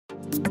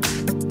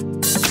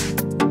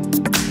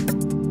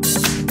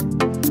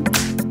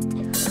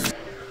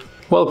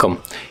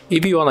Welcome!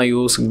 If you want to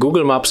use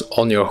Google Maps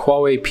on your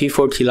Huawei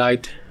P40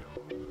 Lite,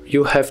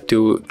 you have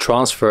to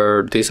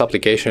transfer this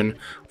application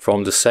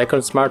from the second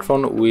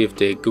smartphone with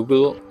the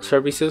Google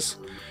services.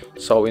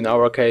 So in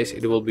our case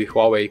it will be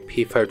Huawei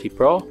P30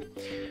 Pro,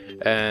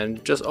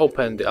 and just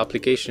open the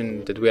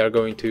application that we are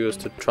going to use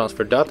to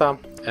transfer data,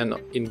 and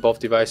in both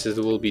devices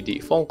there will be the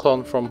phone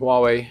clone from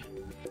Huawei.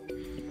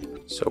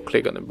 So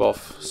click on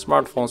both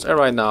smartphones, and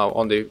right now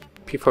on the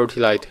P40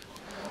 Lite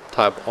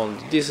type on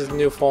this is the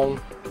new phone,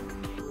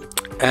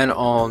 and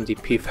on the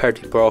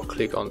P30 Pro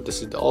click on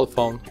this is the old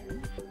phone.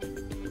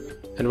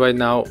 And right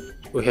now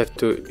we have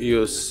to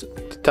use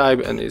the type,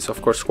 and it's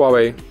of course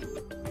Huawei,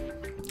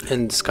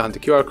 and scan the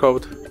QR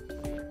code.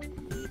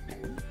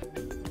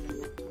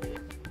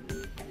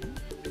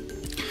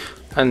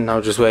 And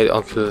now just wait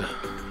until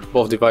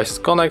both devices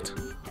connect.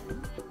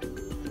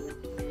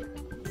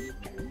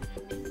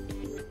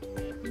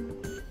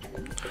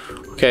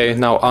 Okay,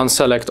 now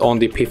unselect on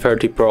the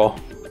P30 Pro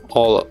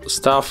all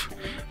stuff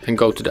and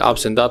go to the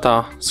apps and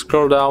data.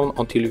 Scroll down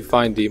until you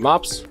find the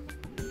maps.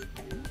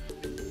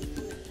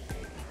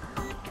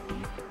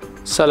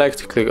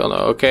 Select, click on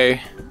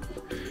OK,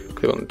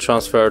 click on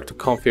transfer to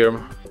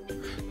confirm.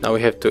 Now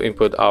we have to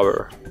input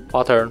our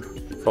pattern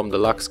from the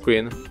lock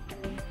screen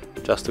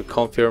just to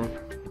confirm.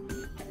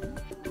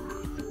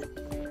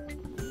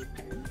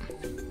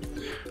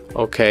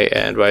 Okay,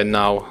 and right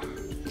now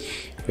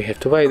we have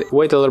to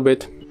wait a little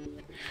bit.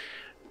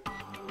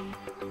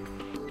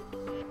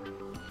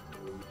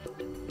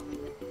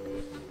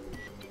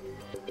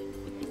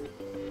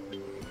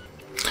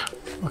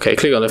 Okay,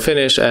 click on the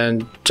finish,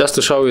 and just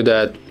to show you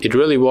that it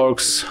really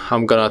works,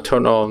 I'm gonna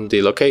turn on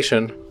the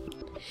location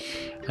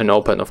and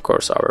open of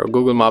course our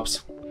Google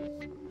Maps.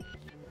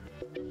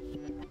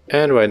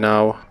 And right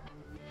now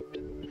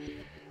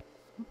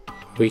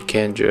we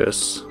can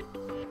just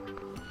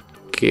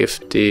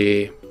give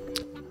the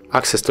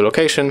access to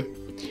location,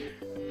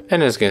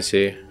 and as you can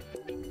see,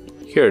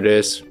 here it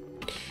is,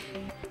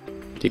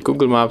 the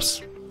Google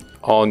Maps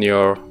on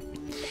your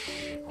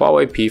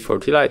Huawei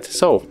P40 Lite.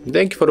 So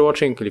thank you for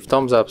watching, leave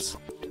thumbs ups,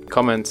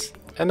 comments,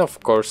 and of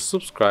course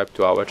subscribe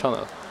to our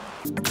channel.